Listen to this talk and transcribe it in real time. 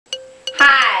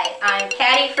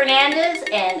Patty Fernandez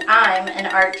and I'm an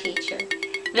art teacher.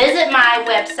 Visit my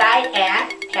website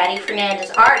at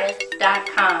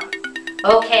pattyfernandezartist.com.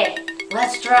 Okay,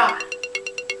 let's draw.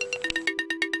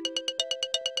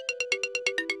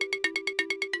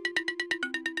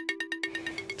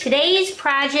 Today's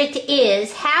project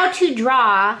is how to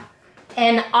draw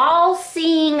an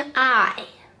all-seeing eye.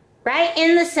 Right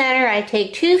in the center, I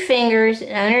take 2 fingers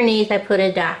and underneath I put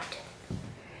a dot.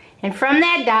 And from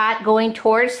that dot, going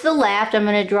towards the left, I'm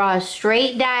going to draw a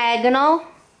straight diagonal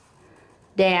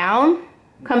down.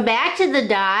 Come back to the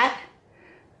dot.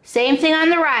 Same thing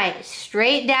on the right.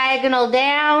 Straight diagonal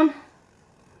down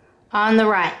on the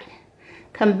right.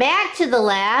 Come back to the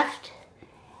left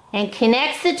and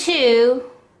connect the 2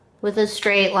 with a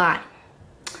straight line.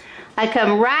 I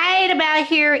come right about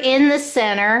here in the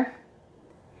center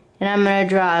and I'm going to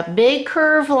draw a big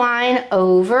curved line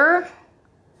over.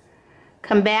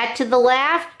 Come back to the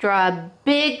left, draw a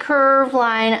big curved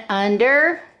line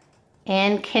under,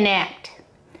 and connect.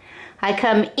 I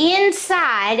come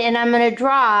inside and I'm going to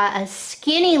draw a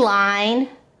skinny line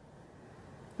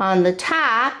on the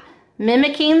top,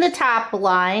 mimicking the top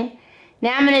line.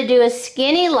 Now I'm going to do a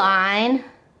skinny line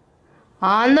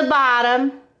on the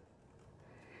bottom,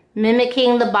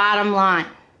 mimicking the bottom line.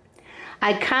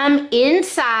 I come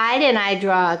inside and I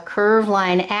draw a curved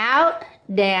line out,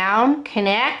 down,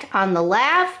 connect on the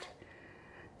left,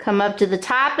 come up to the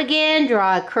top again,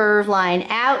 draw a curved line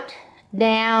out,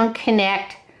 down,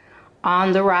 connect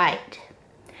on the right.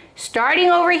 Starting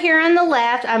over here on the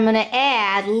left, I'm going to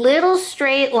add little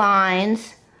straight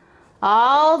lines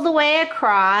all the way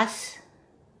across.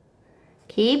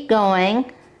 Keep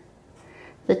going.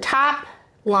 The top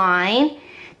line,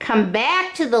 come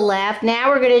back to the left. Now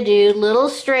we're going to do little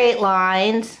straight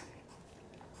lines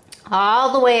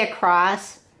all the way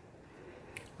across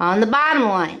on the bottom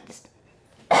lines.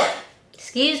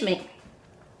 Excuse me.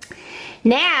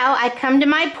 Now I come to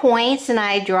my points and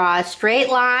I draw a straight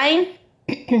line,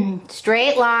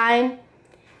 straight line,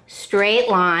 straight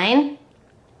line.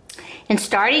 And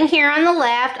starting here on the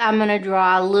left, I'm going to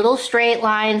draw little straight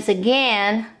lines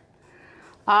again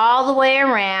all the way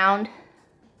around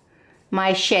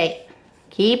my shape.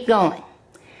 Keep going.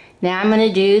 Now I'm going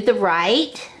to do the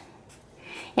right.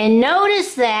 And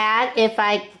notice that if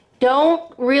I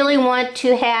don't really want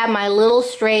to have my little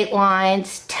straight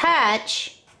lines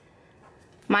touch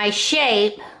my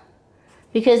shape,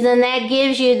 because then that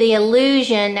gives you the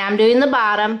illusion, now I'm doing the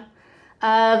bottom,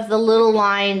 of the little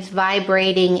lines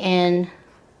vibrating and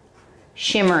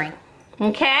shimmering.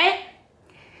 Okay?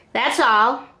 That's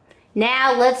all.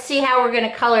 Now let's see how we're going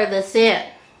to color this in.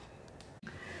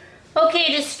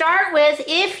 Okay, to start with,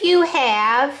 if you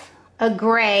have a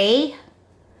gray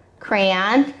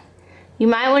crayon, you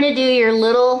might want to do your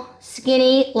little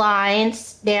skinny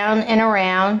lines down and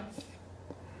around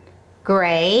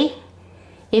gray.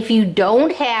 If you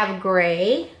don't have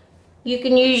gray, you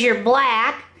can use your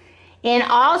black, and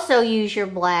also use your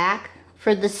black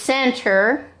for the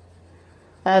center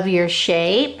of your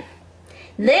shape.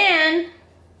 Then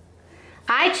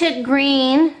I took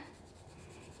green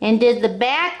and did the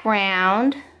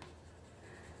background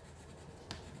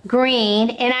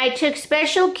green, and I took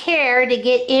special care to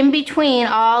get in between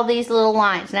all these little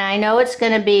lines. Now I know it's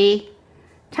going to be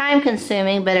time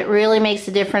consuming, but it really makes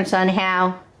a difference on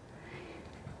how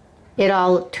it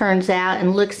all turns out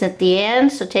and looks at the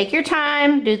end. So take your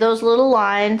time, do those little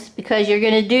lines, because you're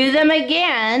going to do them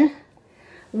again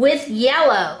with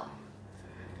yellow.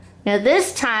 Now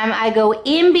this time I go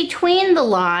in between the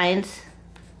lines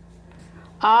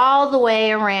all the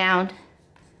way around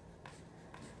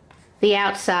the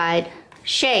outside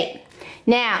shape.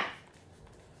 Now,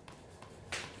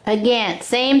 again,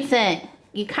 same thing.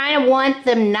 You kind of want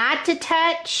them not to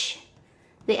touch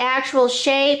the actual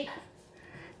shape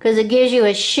because it gives you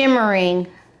a shimmering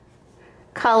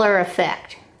color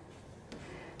effect.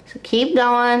 So keep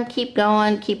going, keep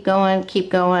going, keep going, keep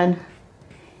going,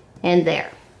 and there.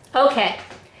 Okay,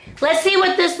 let's see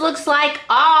what this looks like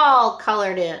all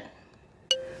colored in.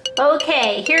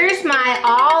 Okay, here's my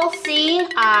all-seeing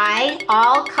eye,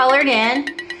 all colored in.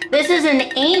 This is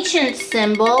an ancient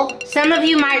symbol. Some of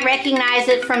you might recognize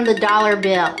it from the dollar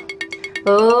bill.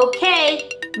 Okay,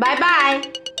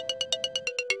 bye-bye.